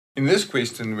In this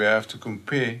question, we have to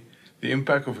compare the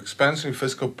impact of expansionary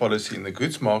fiscal policy in the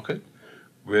goods market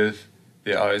with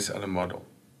the ISL model.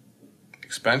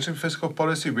 Expansionary fiscal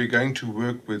policy, we're going to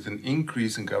work with an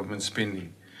increase in government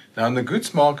spending. Now, in the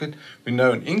goods market, we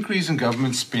know an increase in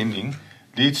government spending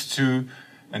leads to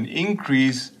an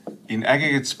increase in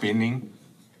aggregate spending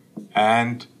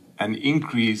and an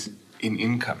increase in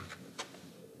income.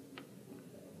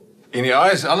 In the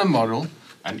ISL model,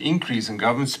 an increase in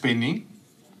government spending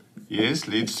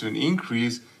leads to an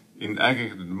increase in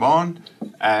aggregate demand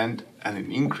and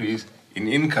an increase in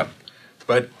income.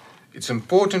 But it's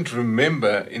important to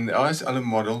remember in the ISL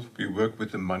model, we work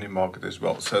with the money market as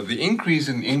well. So the increase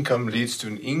in income leads to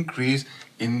an increase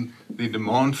in the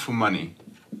demand for money.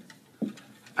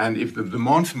 And if the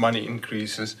demand for money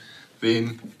increases,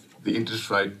 then the interest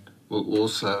rate will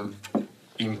also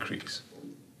increase.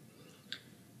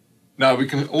 Now we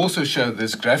can also show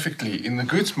this graphically in the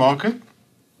goods market.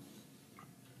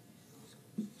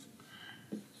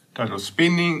 Total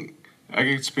spending,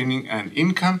 aggregate spending and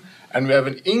income, and we have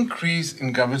an increase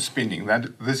in government spending.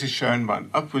 This is shown by an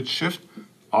upward shift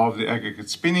of the aggregate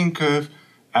spending curve,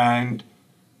 and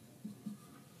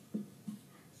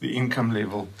the income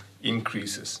level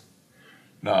increases.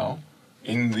 Now,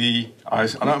 in the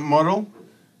ISL model,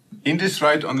 interest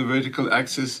rate on the vertical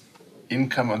axis,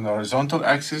 income on the horizontal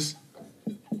axis.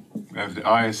 We have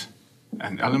the IS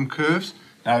and LM curves.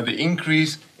 Now, the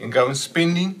increase in government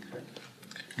spending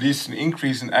leads to an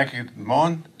increase in aggregate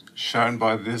demand, shown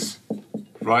by this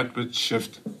rightward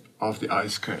shift of the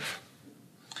IS curve.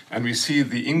 And we see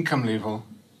the income level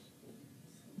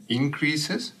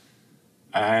increases,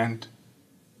 and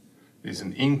there's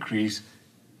an increase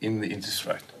in the interest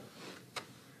rate.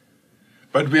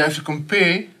 But we have to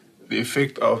compare the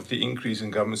effect of the increase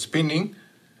in government spending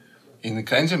in the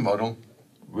Keynesian model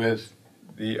with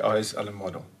the ISL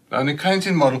model. Now, in the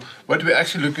Keynesian model, what we're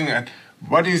actually looking at,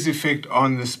 what is the effect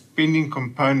on the spending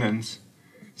components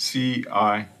C,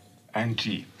 I, and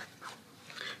G?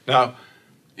 Now,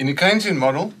 in the Keynesian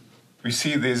model, we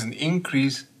see there's an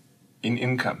increase in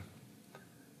income.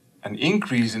 An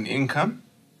increase in income,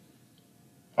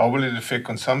 how will it affect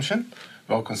consumption?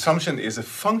 Well, consumption is a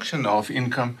function of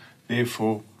income,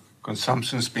 therefore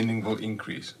consumption spending will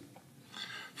increase.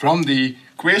 From the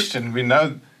question, we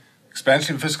know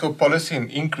expansion of fiscal policy and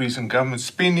increase in government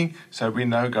spending, so we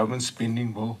know government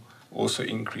spending will also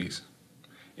increase.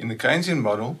 In the Keynesian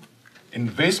model,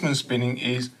 investment spending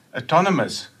is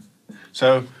autonomous,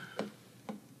 so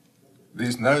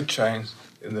there's no change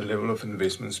in the level of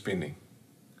investment spending.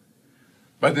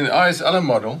 But in the ISL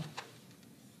model,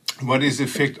 what is the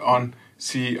effect on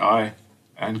C, I,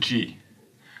 and G?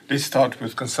 Let's start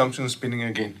with consumption spending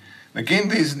again. Again,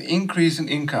 there's an increase in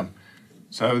income,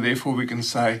 so therefore we can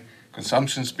say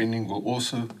consumption spending will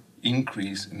also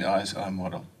increase in the ISL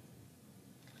model.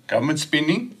 Government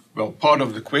spending, well, part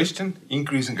of the question,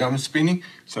 increase in government spending,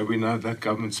 so we know that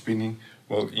government spending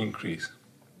will increase.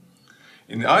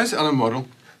 In the ISL model,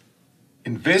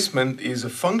 investment is a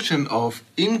function of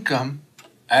income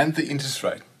and the interest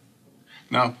rate.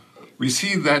 Now, we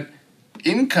see that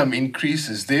income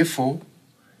increases, therefore,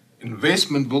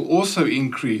 investment will also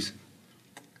increase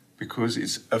because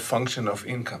it's a function of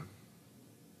income.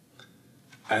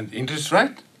 And interest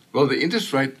rate? Well, the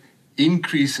interest rate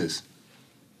increases.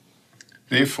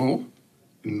 Therefore,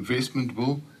 investment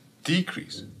will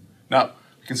decrease. Now,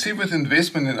 you can see with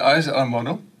investment in the ISL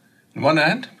model, on one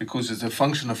hand, because it's a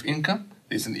function of income,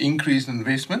 there's an increase in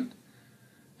investment.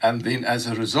 And then as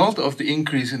a result of the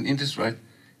increase in interest rate,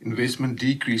 investment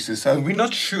decreases. So we're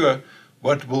not sure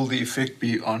what will the effect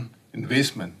be on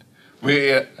investment.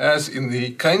 Whereas in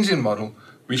the Keynesian model,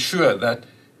 we're sure that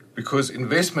because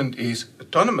investment is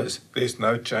autonomous, there's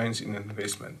no change in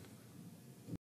investment.